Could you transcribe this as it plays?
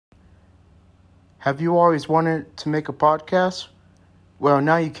Have you always wanted to make a podcast? Well,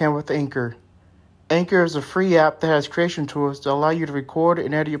 now you can with Anchor. Anchor is a free app that has creation tools that allow you to record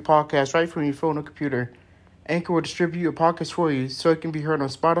and edit your podcast right from your phone or computer. Anchor will distribute your podcast for you so it can be heard on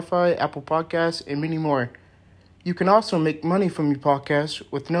Spotify, Apple Podcasts, and many more. You can also make money from your podcast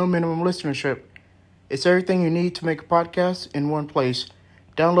with no minimum listenership. It's everything you need to make a podcast in one place.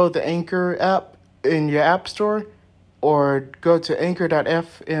 Download the Anchor app in your app store or go to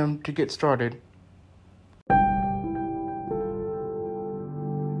anchor.fm to get started.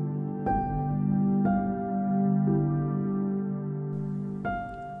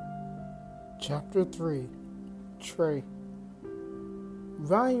 Chapter 3. Trey.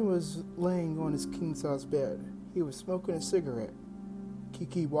 Ryan was laying on his king-size bed. He was smoking a cigarette.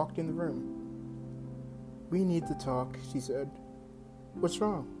 Kiki walked in the room. "We need to talk," she said. "What's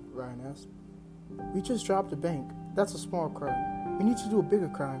wrong?" Ryan asked. "We just robbed a bank. That's a small crime. We need to do a bigger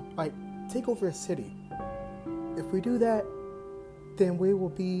crime, like take over a city. If we do that, then we will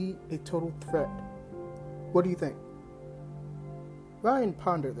be a total threat. What do you think?" Ryan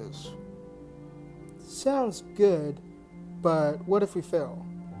pondered this. "Sounds good, but what if we fail?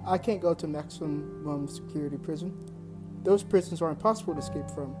 I can't go to maximum security prison. Those prisons are impossible to escape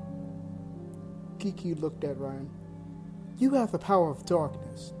from." Kiki looked at Ryan. "You have the power of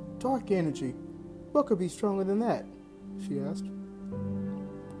darkness, dark energy. What could be stronger than that?" she asked.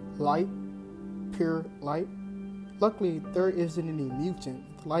 "Light, pure light. Luckily, there isn't any mutant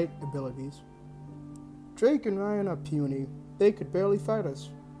with light abilities. Drake and Ryan are puny. They could barely fight us."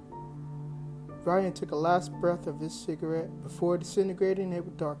 Ryan took a last breath of his cigarette before disintegrating it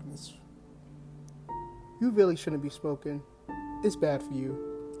with darkness. "You really shouldn't be smoking. It's bad for you,"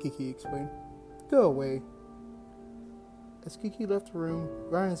 Kiki explained. "Go away." As Kiki left the room,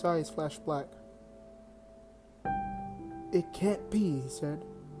 Ryan's eyes flashed black. "It can't be," he said.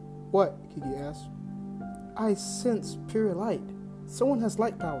 "What?" Kiki asked. "I sense pure light. Someone has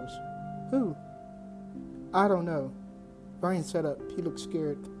light powers. Who?" "I don't know." Ryan sat up. He looked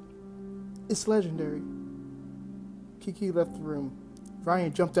scared. "It's legendary." Kiki left the room.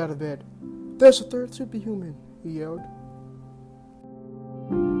 Ryan jumped out of bed. "There's a third superhuman," he yelled.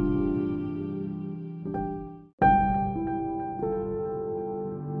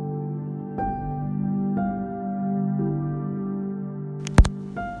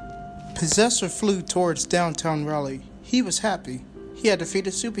 Possessor flew towards downtown Raleigh. He was happy. He had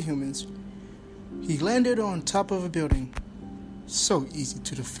defeated superhumans. He landed on top of a building. So easy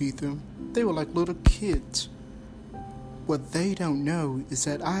to defeat them. They were like little kids. What they don't know is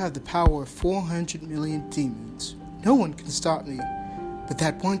that I have the power of 400 million demons. No one can stop me. But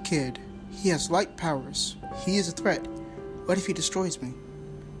that one kid, he has light powers. He is a threat. What if he destroys me?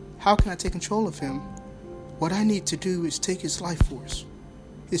 How can I take control of him? What I need to do is take his life force.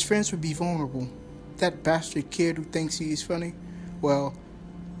 His friends would be vulnerable. That bastard kid who thinks he is funny, well,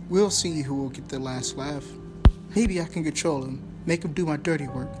 we'll see who will get the last laugh. Maybe I can control him, make him do my dirty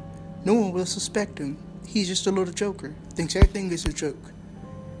work. No one will suspect him. He's just a little joker, thinks everything is a joke.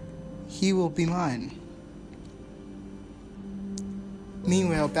 He will be mine."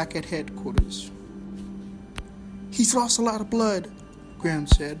 Meanwhile, back at headquarters. "He's lost a lot of blood," Graham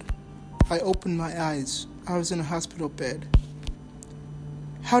said. I opened my eyes. I was in a hospital bed.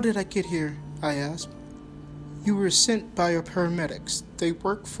 "How did I get here?" I asked. "You were sent by your paramedics. They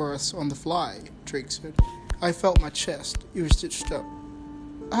work for us on the fly," Drake said. I felt my chest. It was stitched up.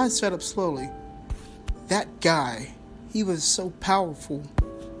 I sat up slowly. "That guy, he was so powerful.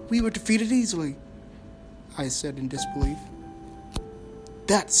 We were defeated easily," I said in disbelief.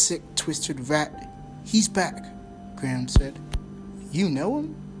 "That sick, twisted rat, he's back," Graham said. "You know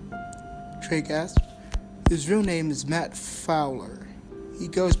him?" Drake asked. "His real name is Matt Fowler. He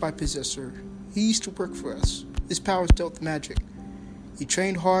goes by Possessor. He used to work for us. His powers dealt the magic. He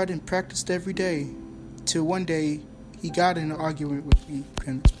trained hard and practiced every day, till one day he got in an argument with me,"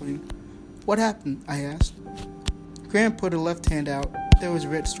 Graham explained. "What happened?" I asked. Graham put a left hand out. There was a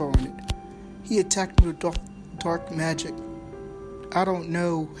red star on it. "He attacked me with dark magic. I don't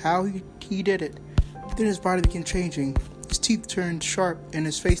know how he did it. Then his body began changing. His teeth turned sharp and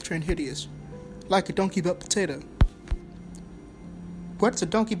his face turned hideous, like a donkey butt potato." "What's a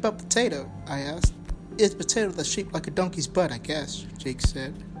donkey butt potato?" I asked. "It's a potato that's shaped like a donkey's butt, I guess," Jake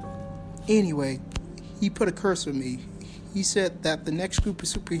said. "Anyway, he put a curse on me. He said that the next group of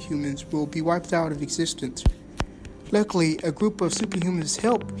superhumans will be wiped out of existence. Luckily, a group of superhumans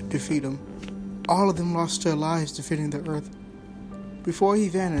helped defeat him. All of them lost their lives defending the Earth. Before he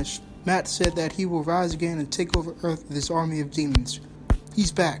vanished, Matt said that he will rise again and take over Earth with his army of demons.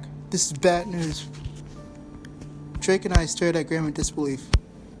 He's back. This is bad news." Drake and I stared at Graham in disbelief.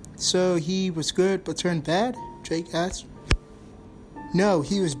 So he was good but turned bad? Drake asked. No,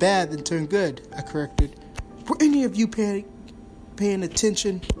 he was bad then turned good, I corrected. Were any of you paying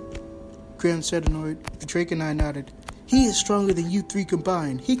attention? Graham said annoyed. Drake and I nodded. He is stronger than you three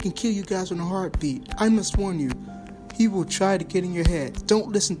combined. He can kill you guys in a heartbeat. I must warn you. He will try to get in your head.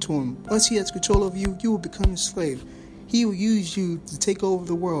 Don't listen to him. Once he has control of you, you will become his slave. He will use you to take over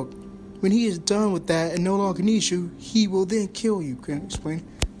the world. When he is done with that and no longer needs you, he will then kill you, Graham explained.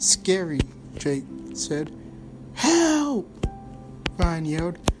 Scary, Drake said. Help! Ryan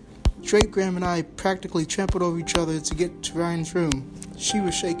yelled. Drake, Graham, and I practically trampled over each other to get to Ryan's room. She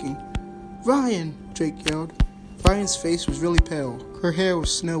was shaking. Ryan! Drake yelled. Ryan's face was really pale. Her hair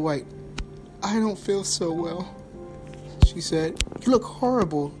was snow white. I don't feel so well, she said. You look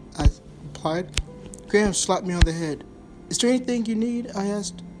horrible, I replied. Graham slapped me on the head. Is there anything you need? I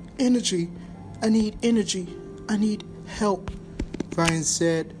asked. Energy. I need energy. I need help, Ryan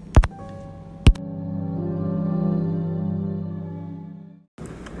said.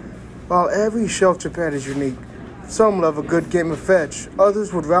 While every shelter pet is unique, some love a good game of fetch,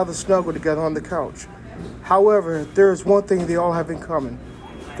 others would rather snuggle together on the couch. However, there is one thing they all have in common.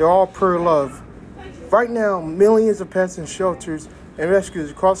 They're all pure love. Right now, millions of pets in shelters and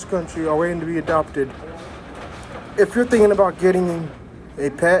rescues across the country are waiting to be adopted. If you're thinking about getting a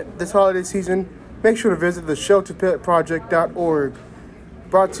pet this holiday season, make sure to visit the shelterpetproject.org.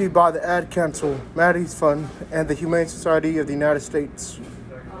 Brought to you by the Ad Council, Maddie's Fund, and the Humane Society of the United States.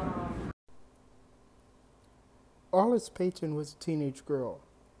 Arliss Payton was a teenage girl.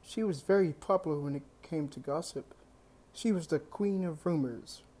 She was very popular when it came to gossip. She was the queen of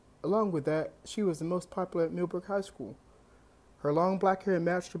rumors. Along with that, she was the most popular at Millbrook High School. Her long black hair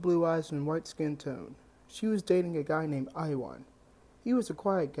matched her blue eyes and white skin tone. She was dating a guy named Iwan. He was a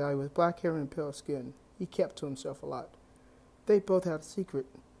quiet guy with black hair and pale skin. He kept to himself a lot. They both had a secret.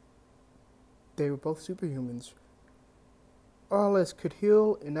 They were both superhumans. Arliss could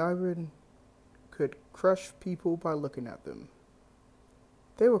heal, and Iwan could crush people by looking at them.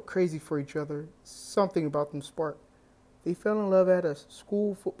 They were crazy for each other. Something about them sparked. They fell in love at a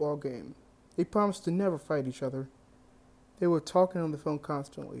school football game. They promised to never fight each other. They were talking on the phone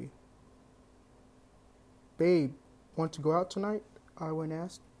constantly. Babe, want to go out tonight? Iwan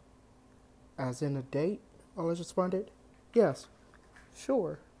asked. As in a date? Arliss responded. Yes.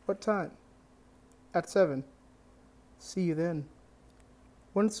 Sure. What time? At 7. See you then.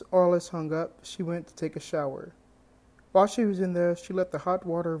 Once Arliss hung up, she went to take a shower. While she was in there, she let the hot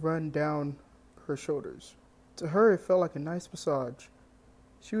water run down her shoulders. To her, it felt like a nice massage.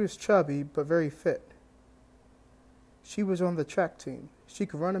 She was chubby, but very fit. She was on the track team. She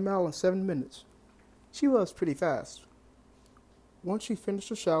could run a mile in 7 minutes. She was pretty fast. Once she finished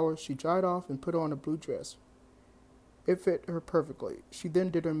her shower, she dried off and put on a blue dress. It fit her perfectly. She then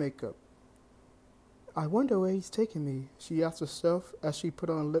did her makeup. I wonder where he's taking me, she asked herself as she put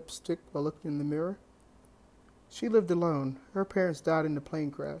on lipstick while looking in the mirror. She lived alone. Her parents died in a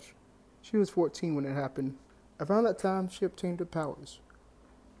plane crash. She was 14 when it happened. Around that time, she obtained her powers.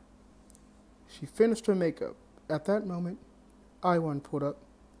 She finished her makeup. At that moment, Iwan pulled up.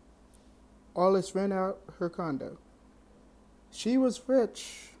 Arliss ran out her condo. She was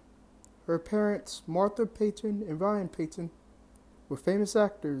rich. Her parents, Martha Payton and Ryan Payton, were famous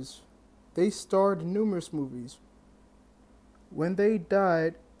actors. They starred in numerous movies. When they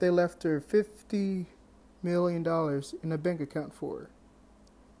died, they left her $50 million in a bank account for her.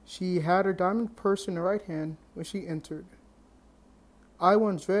 She had her diamond purse in her right hand when she entered.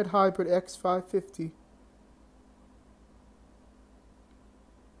 Iwan's red hybrid X550.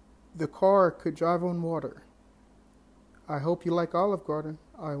 The car could drive on water. I hope you like Olive Garden,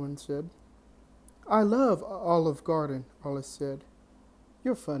 Iwan said. I love Olive Garden, Arliss said.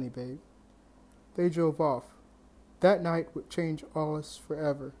 You're funny, babe. They drove off. That night would change Arliss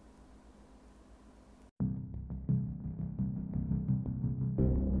forever.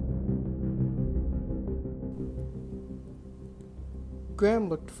 Graham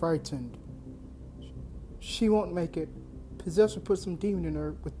looked frightened. She won't make it. Possessor put some demon in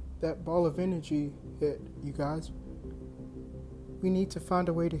her with that ball of energy hit, you guys. We need to find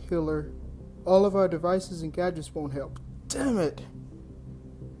a way to heal her. All of our devices and gadgets won't help. Damn it!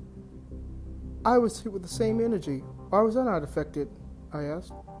 I was hit with the same energy. Why was I not affected? I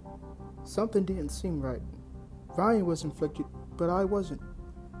asked. Something didn't seem right. Ryan was inflicted, but I wasn't.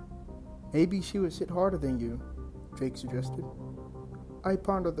 Maybe she was hit harder than you, Drake suggested. I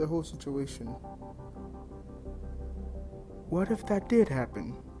pondered the whole situation. What if that did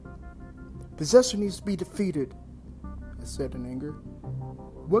happen? Possessor needs to be defeated, I said in anger.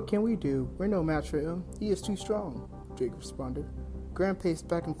 What can we do? We're no match for him. He is too strong, Drake responded. Graham paced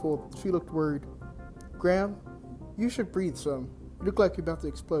back and forth. She looked worried. Graham, you should breathe some. You look like you're about to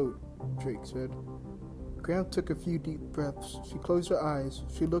explode, Drake said. Graham took a few deep breaths. She closed her eyes.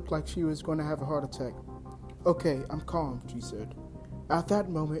 She looked like she was going to have a heart attack. Okay, I'm calm, she said. At that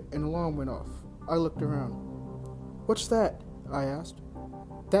moment, an alarm went off. I looked around. What's that? I asked.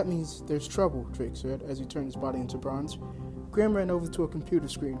 That means there's trouble, Drake said as he turned his body into bronze. Graham ran over to a computer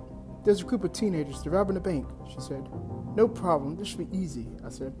screen. There's a group of teenagers. They're robbing a bank, she said. No problem. This should be easy, I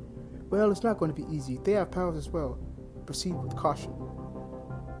said. Well, it's not going to be easy. They have powers as well. Proceed with caution.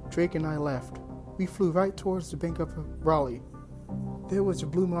 Drake and I left. We flew right towards the bank of Raleigh. There was a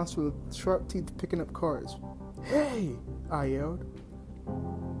blue monster with sharp teeth picking up cars. Hey! I yelled.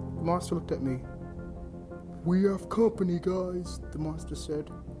 The monster looked at me. We have company, guys, the monster said.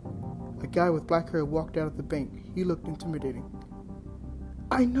 A guy with black hair walked out of the bank. He looked intimidating.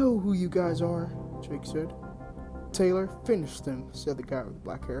 I know who you guys are, Drake said. Taylor, finish them, said the guy with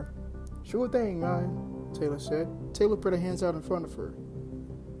black hair. Sure thing, Ryan, Taylor said. Taylor put her hands out in front of her.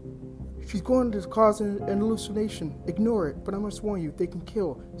 She's going to cause an hallucination. Ignore it, but I must warn you, they can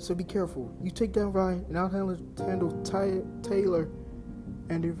kill, so be careful. You take down Ryan, and I'll handle Taylor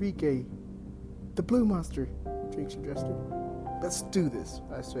and Enrique. The blue monster, Drake suggested. Let's do this,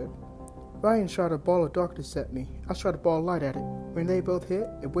 I said. Ryan shot a ball of darkness at me. I shot a ball of light at it. When they both hit,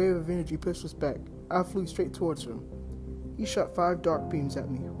 a wave of energy pushed us back. I flew straight towards him. He shot 5 dark beams at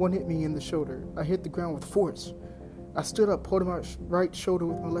me. One hit me in the shoulder. I hit the ground with force. I stood up, holding my right shoulder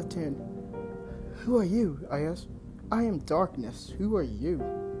with my left hand. Who are you? I asked. I am darkness. Who are you?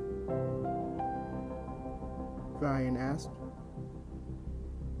 Ryan asked.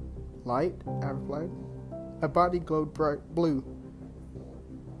 Light, I replied. My body glowed bright blue.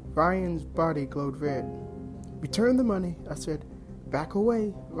 Ryan's body glowed red. Return the money, I said. Back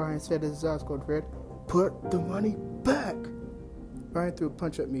away, Ryan said as his eyes glowed red. Put the money back. Ryan threw a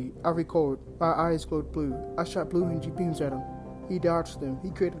punch at me. I recoiled. My eyes glowed blue. I shot blue energy beams at him. He dodged them. He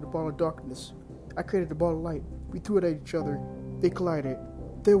created a ball of darkness. I created a ball of light. We threw it at each other. They collided.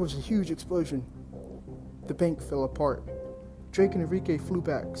 There was a huge explosion. The bank fell apart. Drake and Enrique flew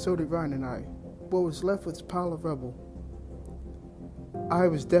back. So did Ryan and I. What was left was a pile of rubble. I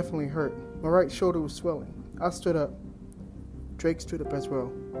was definitely hurt. My right shoulder was swelling. I stood up. Drake stood up as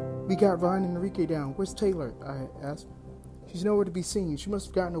well. We got Ryan and Enrique down. Where's Taylor? I asked. She's nowhere to be seen. She must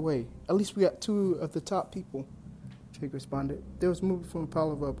have gotten away. At least we got 2 of the top people. Drake responded. There was movement from a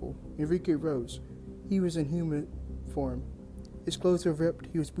pile of rubble. Enrique rose. He was in human form. His clothes were ripped.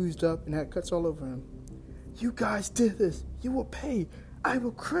 He was bruised up and had cuts all over him. You guys did this. You will pay. I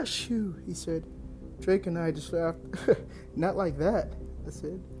will crush you, he said. Drake and I just laughed. Not like that, I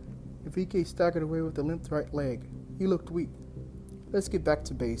said. Enrique staggered away with a limp right leg. He looked weak. Let's get back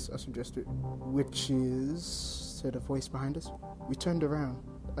to base, I suggested. Which is, said a voice behind us. We turned around.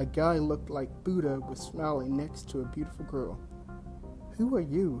 A guy looked like Buddha was smiling next to a beautiful girl. Who are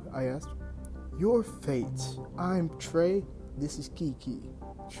you? I asked. Your fate. I'm Trey. This is Kiki,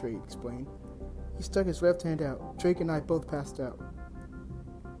 Trey explained. He stuck his left hand out. Drake and I both passed out.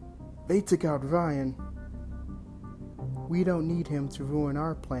 They took out Ryan. We don't need him to ruin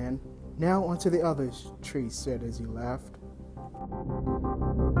our plan. Now on to the others, Trey said as he laughed.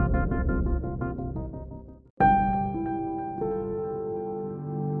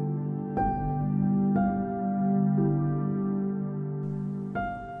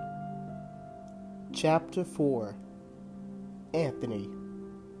 Chapter 4. Anthony.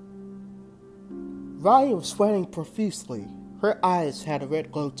 Ryan was sweating profusely. Her eyes had a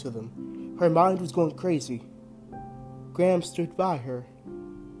red glow to them. Her mind was going crazy. Graham stood by her.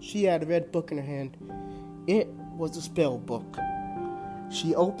 She had a red book in her hand. It was a spell book.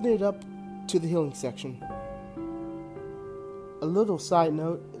 She opened it up to the healing section. A little side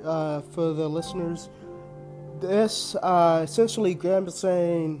note for the listeners. This, essentially Graham is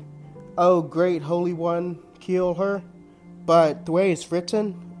saying, oh great Holy One, kill her. But the way it's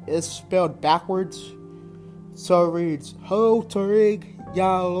written is spelled backwards. So it reads, Ho Tarig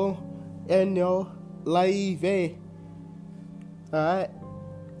Yalo Enyo Laive. Alright.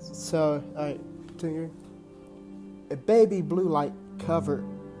 So, alright, continue. A baby blue light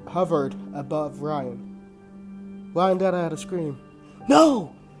hovered above Ryan. Ryan let out a scream.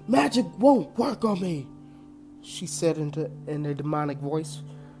 No! Magic won't work on me! She said in a demonic voice.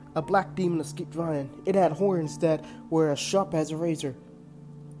 A black demon escaped Ryan. It had horns that were as sharp as a razor.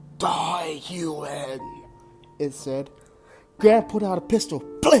 Die, human! It said. Graham pulled out a pistol.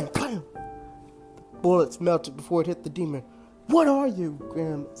 Blam! Blam! The bullets melted before it hit the demon. What are you?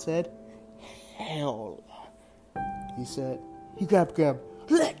 Graham said. Hell, he said. He grabbed Graham.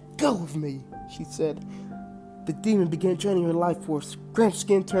 Let go of me, she said. The demon began draining her life force. Graham's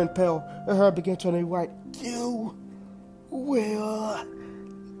skin turned pale. Her hair began turning white. You will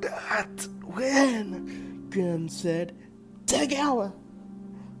not win, Graham said. Together.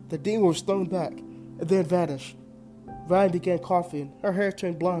 The demon was thrown back and then vanished. Ryan began coughing. Her hair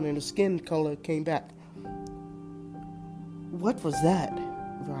turned blonde and her skin color came back. What was that?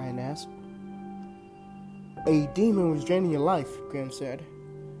 Ryan asked. A demon was draining your life, Graham said.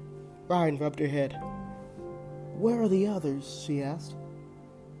 Ryan rubbed her head. Where are the others? She asked.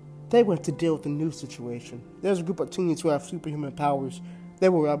 They went to deal with the new situation. There's a group of teens who have superhuman powers. They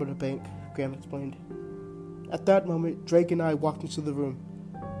were robbing a bank, Graham explained. At that moment, Drake and I walked into the room.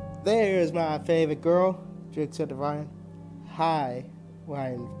 There's my favorite girl, Drake said to Ryan. Hi,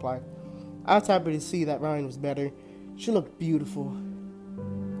 Ryan replied. I was happy to see that Ryan was better. She looked beautiful.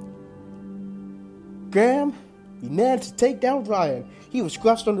 Graham, you managed to take down Ryan. He was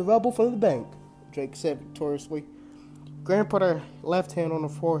crushed on the rubble from the bank, Drake said victoriously. Graham put her left hand on her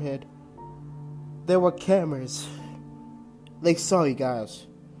forehead. There were cameras. They saw you guys.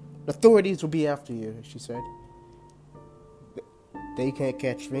 The authorities will be after you, she said. They can't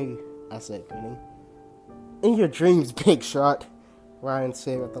catch me, I said, grinning. In your dreams, big shot, Ryan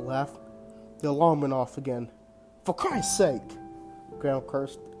said with a laugh. The alarm went off again. For Christ's sake, Graham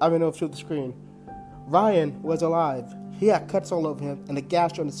cursed. I ran over to the screen. Ryan was alive. He had cuts all over him and a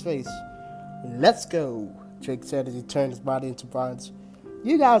gash on his face. Let's go, Jake said as he turned his body into Ryan's.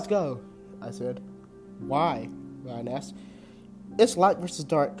 You guys go, I said. Why? Ryan asked. It's light versus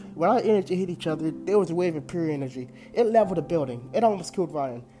dark. When our energy hit each other, there was a wave of pure energy. It leveled the building. It almost killed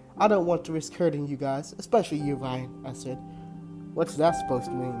Ryan. I don't want to risk hurting you guys, especially you, Ryan, I said. What's that supposed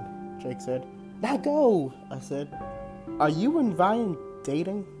to mean? Jake said. Now go, I said. Are you and Ryan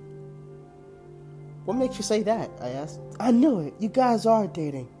dating? What makes you say that? I asked. I knew it. You guys are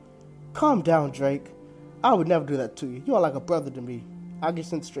dating. Calm down, Drake. I would never do that to you. You are like a brother to me. I get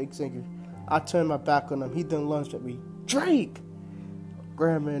sent Drake's anger. I turned my back on him. He then lunged at me. Drake!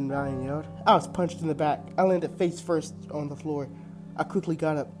 Graham and Ryan yelled. I was punched in the back. I landed face first on the floor. I quickly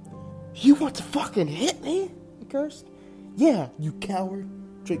got up. You want to fucking hit me? He cursed. Yeah, you coward,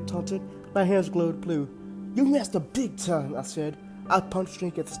 Drake taunted. My hands glowed blue. You messed up big time, I said. I punched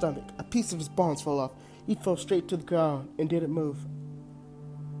Drake at the stomach. A piece of his bones fell off. He fell straight to the ground and didn't move.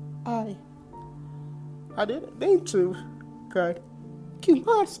 I didn't mean to, cried. You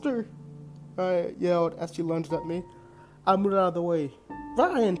monster! I yelled as she lunged at me. I moved out of the way.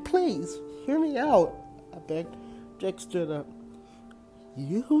 Ryan, please, hear me out, I begged. Drake stood up.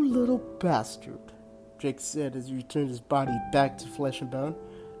 You little bastard, Drake said as he returned his body back to flesh and bone.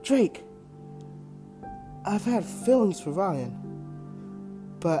 Drake, I've had feelings for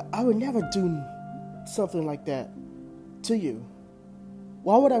Ryan, but I would never do something like that to you.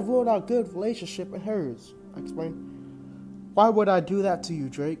 Why would I ruin our good relationship and hers? I explained. Why would I do that to you,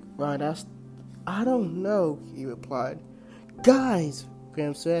 Drake? Ryan asked. I don't know, he replied. Guys,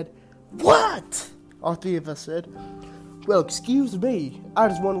 Graham said. What? All three of us said. Well, excuse me. I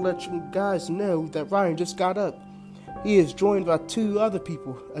just want to let you guys know that Ryan just got up. He is joined by two other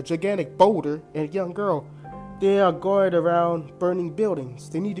people, a gigantic boulder and a young girl. They are going around burning buildings.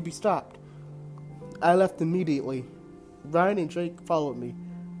 They need to be stopped. I left immediately. Ryan and Drake followed me.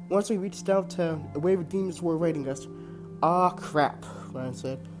 Once we reached downtown, a wave of demons were awaiting us. Ah, crap, Ryan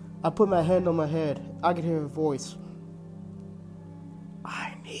said. I put my hand on my head. I could hear her voice.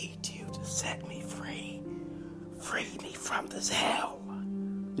 I need you to set me free. Free me from this hell.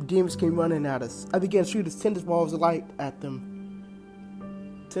 The demons came running at us. I began shooting tennis balls of light at them.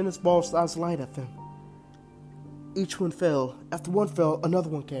 Each one fell. After one fell, another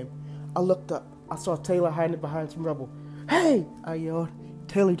one came. I looked up. I saw Taylor hiding behind some rubble. Hey! I yelled.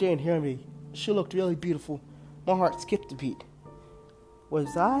 Taylor didn't hear me. She looked really beautiful. My heart skipped a beat.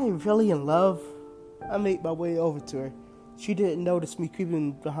 Was I really in love? I made my way over to her. She didn't notice me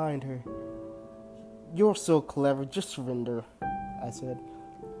creeping behind her. You're so clever. Just surrender, I said.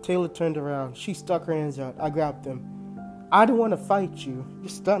 Taylor turned around. She stuck her hands out. I grabbed them. I don't want to fight you. You're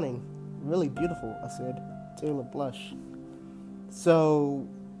stunning. Really beautiful, I said. Taylor blushed. So,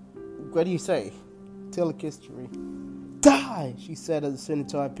 what do you say? Taylor kissed me. Die, she said as the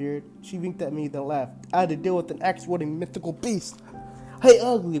Centaur appeared. She winked at me, then laughed. I had to deal with an axe-wielding mythical beast. Hey,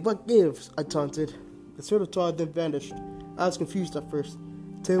 ugly, what gives? I taunted. The Centaur then vanished. I was confused at first.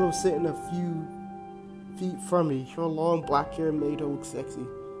 Taylor was sitting a few feet from me. Her long black hair made her look sexy.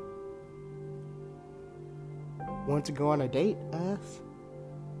 Want to go on a date? I asked.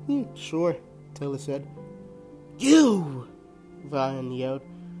 Sure, Taylor said. You! Ryan yelled.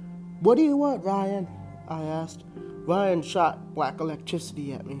 What do you want, Ryan? I asked. Ryan shot black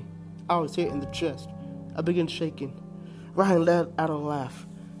electricity at me. I was hit in the chest. I began shaking. Ryan let out a laugh.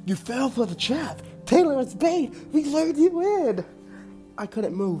 You fell for the trap. Taylor is bait. We lured you in. I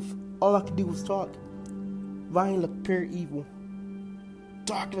couldn't move. All I could do was talk. Ryan looked pure evil.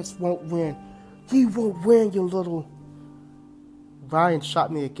 Darkness won't win. You won't win, you little... Ryan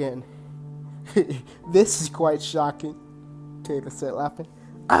shot me again. This is quite shocking, Taylor said, laughing.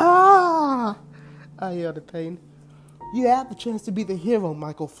 Ah! I yelled in pain. You had the chance to be the hero,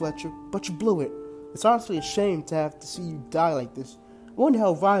 Michael Fletcher, but you blew it. It's honestly a shame to have to see you die like this. I wonder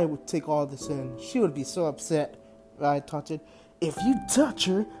how Ryan would take all this in. She would be so upset, Ryan taunted. If you touch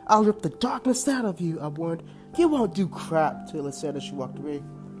her, I'll rip the darkness out of you, I warned. You won't do crap, Taylor said as she walked away.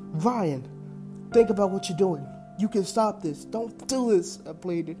 Ryan, think about what you're doing. You can stop this. Don't do this, I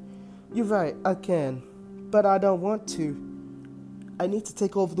pleaded. You're right, I can. But I don't want to. I need to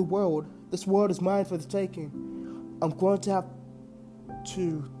take over the world. This world is mine for the taking. I'm going to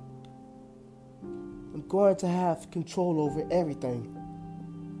have control over everything.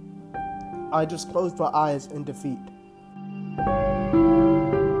 I just closed my eyes in defeat.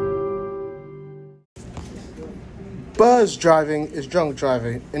 Buzz driving is drunk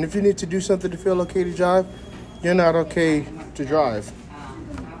driving, and if you need to do something to feel okay to drive, you're not okay to drive.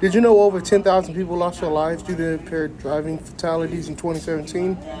 Did you know over 10,000 people lost their lives due to impaired driving fatalities in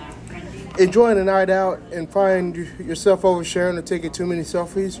 2017? Enjoying a night out and find yourself oversharing or taking too many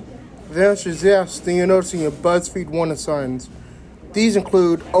selfies? The answer is yes, then you're noticing your BuzzFeed warning signs. These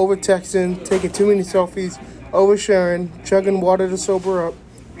include over-texting, taking too many selfies, oversharing, chugging water to sober up,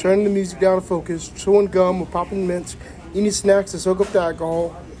 turning the music down to focus, chewing gum or popping mints, eating snacks to soak up the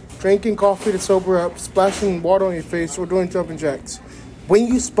alcohol, drinking coffee to sober up, splashing water on your face, or doing jumping jacks. When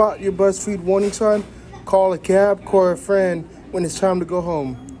you spot your BuzzFeed warning sign, call a cab, call a friend when it's time to go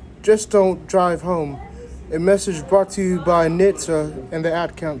home. Just don't drive home. A message brought to you by NHTSA and the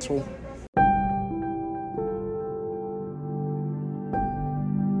Ad Council.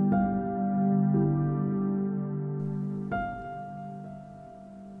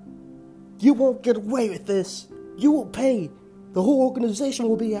 You won't get away with this. You will pay. The whole organization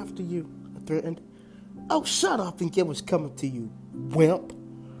will be after you, I threatened. Oh, shut up and get what's coming to you, wimp,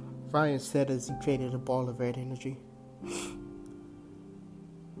 Ryan said as he created a ball of red energy.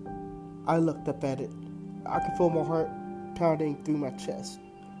 I looked up at it. I could feel my heart pounding through my chest.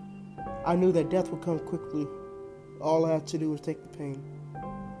 I knew that death would come quickly. All I had to do was take the pain.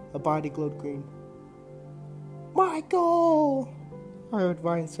 A body glowed green. Michael! I heard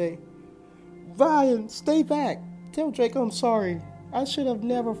Ryan say. Ryan, stay back. Tell Drake I'm sorry. I should have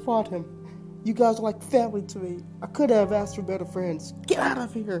never fought him. You guys are like family to me. I could have asked for better friends. Get out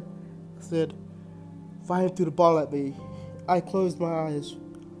of here, I said. Ryan threw the ball at me. I closed my eyes.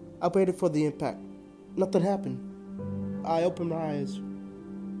 I waited for the impact. Nothing happened. I opened my eyes.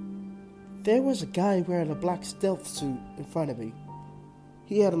 There was a guy wearing a black stealth suit in front of me.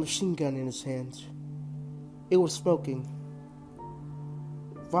 He had a machine gun in his hands. It was smoking.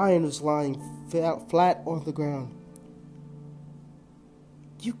 Ryan was lying flat on the ground.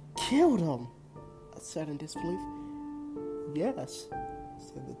 You killed him, I said in disbelief. Yes,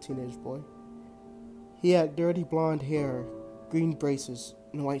 said the teenage boy. He had dirty blonde hair, green braces,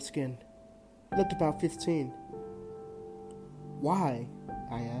 and white skin. He looked about 15. Why?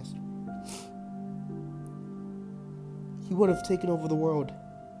 I asked. He would have taken over the world.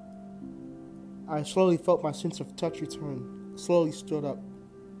 I slowly felt my sense of touch return, slowly stood up.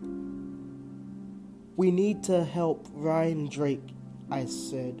 We need to help Ryan and Drake, I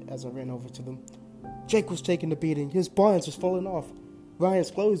said as I ran over to them. Drake was taking the beating. His bonds was falling off.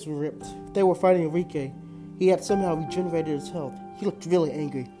 Ryan's clothes were ripped. They were fighting Enrique. He had somehow regenerated his health. He looked really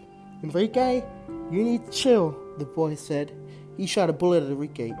angry. Enrique, you need to chill, the boy said. He shot a bullet at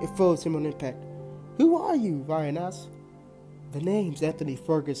Enrique. It froze him on impact. Who are you? Ryan asked. The name's Anthony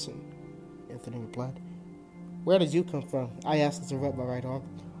Ferguson, Anthony replied. Where did you come from? I asked as I rubbed my right arm.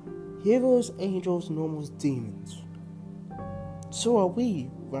 Heroes, angels, normals, demons. So are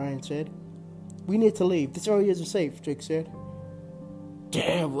we, Ryan said. We need to leave. This area isn't safe, Drake said.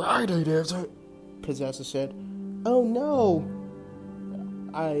 Damn right it isn't, Possessor said. Oh no,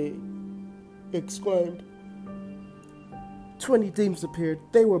 I exclaimed. 20 demons appeared.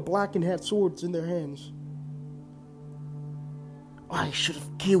 They were black and had swords in their hands. I should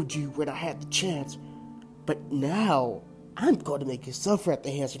have killed you when I had the chance, but now I'm going to make you suffer at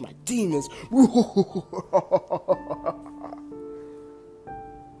the hands of my demons.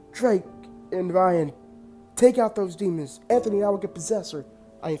 Drake and Ryan, take out those demons. Anthony and I will get Possessor,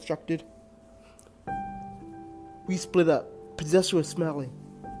 I instructed. We split up. Possessor was smiling.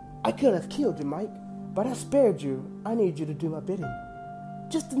 I could have killed you, Mike, but I spared you. I need you to do my bidding.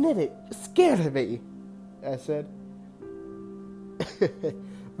 Just admit it. You're scared of me. I said.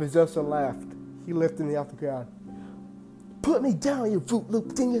 Possessor laughed. He lifted me off the ground. Put me down, you Fruit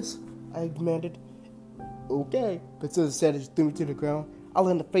Loop dingus, I demanded. Okay, Possessor said as he threw me to the ground. I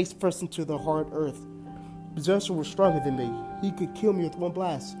landed face first into the hard earth. Possessor was stronger than me. He could kill me with one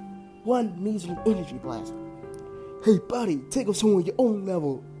blast. One measly energy blast. Hey, buddy, take us home on your own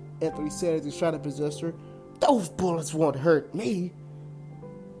level, Anthony said as he shot at Possessor. Those bullets won't hurt me.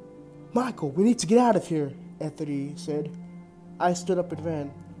 Michael, we need to get out of here, Anthony said. I stood up and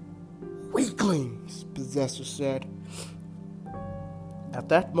ran. Weaklings, Possessor said. At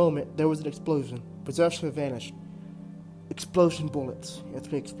that moment, there was an explosion. Possessor vanished. Explosion bullets,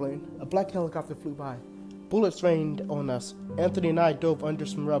 Anthony explained. A black helicopter flew by. Bullets rained on us. Anthony and I dove under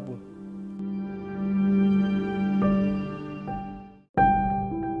some rubble.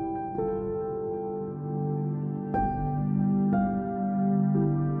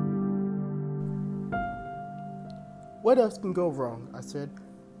 What else can go wrong? I said.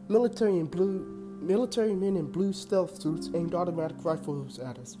 Military men in blue stealth suits aimed automatic rifles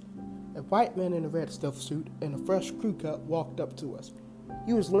at us. A white man in a red stealth suit and a fresh crew cut walked up to us.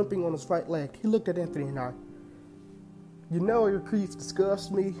 He was limping on his right leg. He looked at Anthony and I. You know your creeps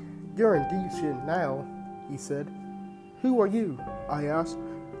disgust me. You're in deep shit now, he said. Who are you? I asked.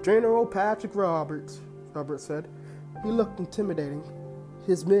 General Patrick Roberts, Robert said. He looked intimidating.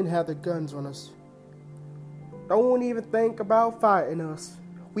 His men had their guns on us. Don't even think about fighting us.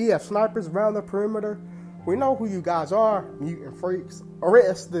 We have snipers around the perimeter. We know who you guys are, mutant freaks.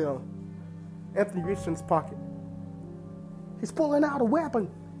 Arrest them. Anthony reached in his pocket. He's pulling out a weapon,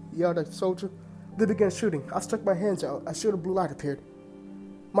 yelled at the soldier. They began shooting. I stuck my hands out. A shield of blue light appeared.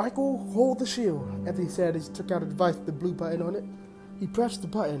 Michael, hold the shield, Anthony said as he took out a device with the blue button on it. He pressed the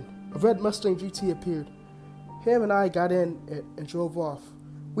button. A red Mustang GT appeared. Him and I got in it and drove off.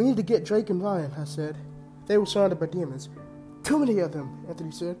 We need to get Drake and Ryan, I said. They were surrounded by demons. Too many of them,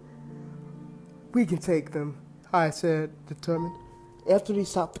 Anthony said. We can take them, I said, determined. After he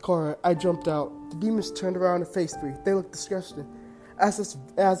stopped the car, I jumped out. The demons turned around and faced me. They looked disgusting, as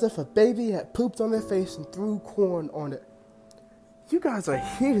if a baby had pooped on their face and threw corn on it. You guys are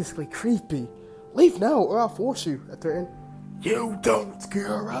hideously creepy. Leave now or I'll force you, I threatened. You don't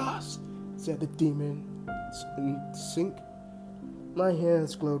scare us, said the demon in sync. My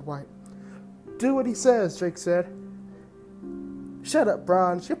hands glowed white. Do what he says, Drake said. Shut up,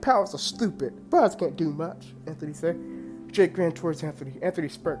 Bronze. Your powers are stupid. Bronze can't do much, Anthony said. Drake ran towards Anthony. Anthony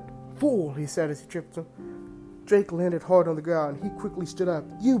sparked. Fool, he said as he tripped him. Drake landed hard on the ground. He quickly stood up.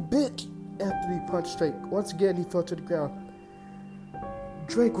 You bitch! Anthony punched Drake. Once again, he fell to the ground.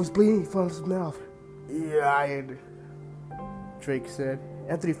 Drake was bleeding from his mouth. Yeah, Drake said.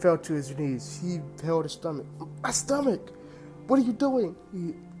 Anthony fell to his knees. He held his stomach. My stomach! What are you doing?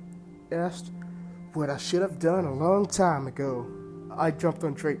 He asked. What I should have done a long time ago. I jumped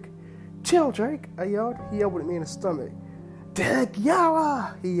on Drake. Chill, Drake, I yelled. He elbowed me in the stomach. Dag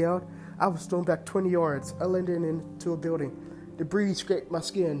Yara! He yelled. I was thrown back 20 yards. I landed into a building. Debris scraped my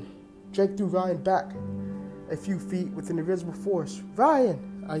skin. Drake threw Ryan back a few feet with an invisible force.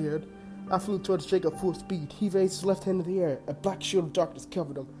 Ryan! I yelled. I flew towards Drake at full speed. He raised his left hand in the air. A black shield of darkness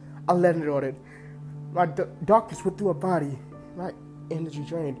covered him. I landed on it. My darkness went through my body. My energy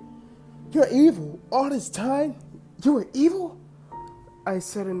drained. You're evil. All this time? You were evil? I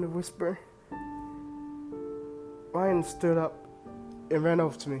said in a whisper. Ryan stood up and ran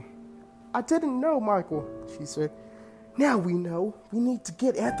over to me. I didn't know, Michael, she said. Now we know. We need to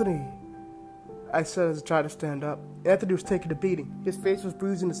get Anthony. I said as I tried to stand up. Anthony was taking a beating. His face was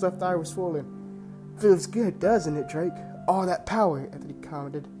bruised and his left eye was swollen. Feels good, doesn't it, Drake? All that power, Anthony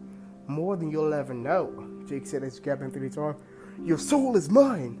commented. More than you'll ever know, Jake said as he grabbed Anthony's arm. Your soul is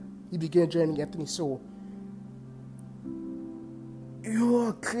mine. He began draining Anthony's soul.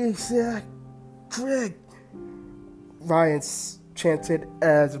 You're crazy, Craig, Ryan chanted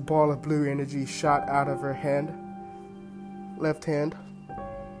as a ball of blue energy shot out of her left hand.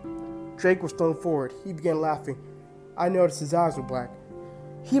 Drake was thrown forward. He began laughing. I noticed his eyes were black.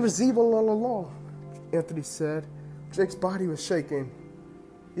 He was evil all along, Anthony said. Drake's body was shaking.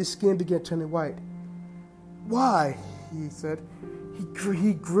 His skin began turning white. Why? He said.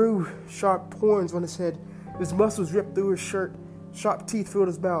 He grew sharp horns on his head. His muscles ripped through his shirt. Sharp teeth filled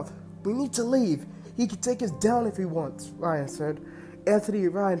his mouth. We need to leave. He can take us down if he wants, Ryan said. Anthony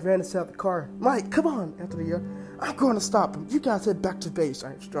and Ryan ran inside the car. Mike, come on, Anthony yelled. I'm going to stop him. You guys head back to base,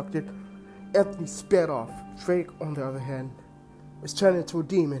 I instructed. Anthony sped off. Drake, on the other hand, was turned into a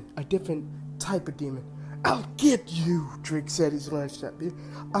demon, a different type of demon. I'll get you, Drake said as he lunged at me.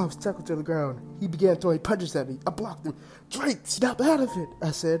 I was tackled to the ground. He began throwing punches at me. I blocked him. Drake, snap out of it,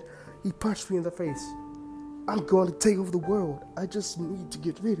 I said. He punched me in the face. I'm going to take over the world. I just need to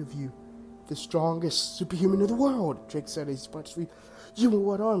get rid of you. The strongest superhuman in the world, Drake said as he punched me. You and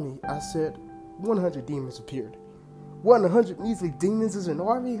what army? I said. 100 demons appeared. 100 measly demons is an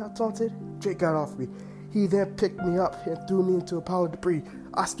army? I taunted. Drake got off me. He then picked me up and threw me into a pile of debris.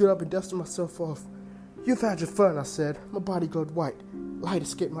 I stood up and dusted myself off. You've had your fun, I said. My body glowed white. Light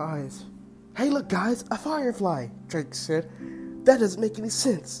escaped my eyes. Hey, look, guys, a firefly, Drake said. That doesn't make any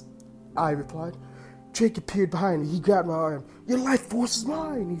sense, I replied. Drake appeared behind me. He grabbed my arm. Your life force is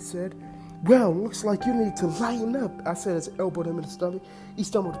mine, he said. Well, looks like you need to lighten up, I said as I elbowed him in the stomach. He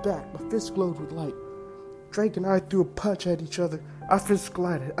stumbled back. My fist glowed with light. Drake and I threw a punch at each other. Our fists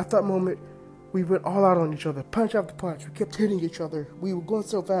collided. At that moment, we went all out on each other, punch after punch. We kept hitting each other. We were going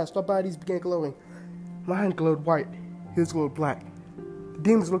so fast, our bodies began glowing. Mine glowed white. His glowed black. The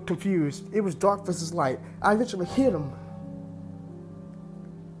demons looked confused. It was dark versus light. I eventually hit him.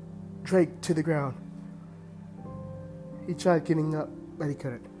 Drake to the ground. He tried getting up, but he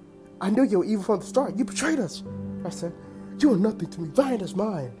couldn't. I knew you were evil from the start. You betrayed us, I said. You are nothing to me. Ryan is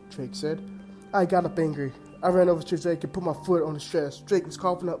mine, Drake said. I got up angry. I ran over to Drake and put my foot on his chest. Drake was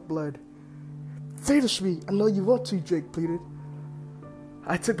coughing up blood. Finish me. I know you want to, Drake pleaded.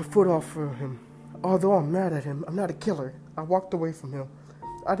 I took the foot off for him. Although I'm mad at him, I'm not a killer. I walked away from him.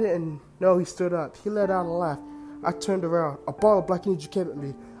 I didn't know he stood up. He let out a laugh. I turned around. A ball of black energy came at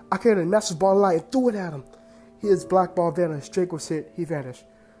me. I carried a massive ball of light and threw it at him. His black ball vanished. Drake was hit. He vanished.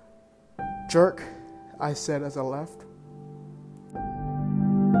 Jerk, I said as I left.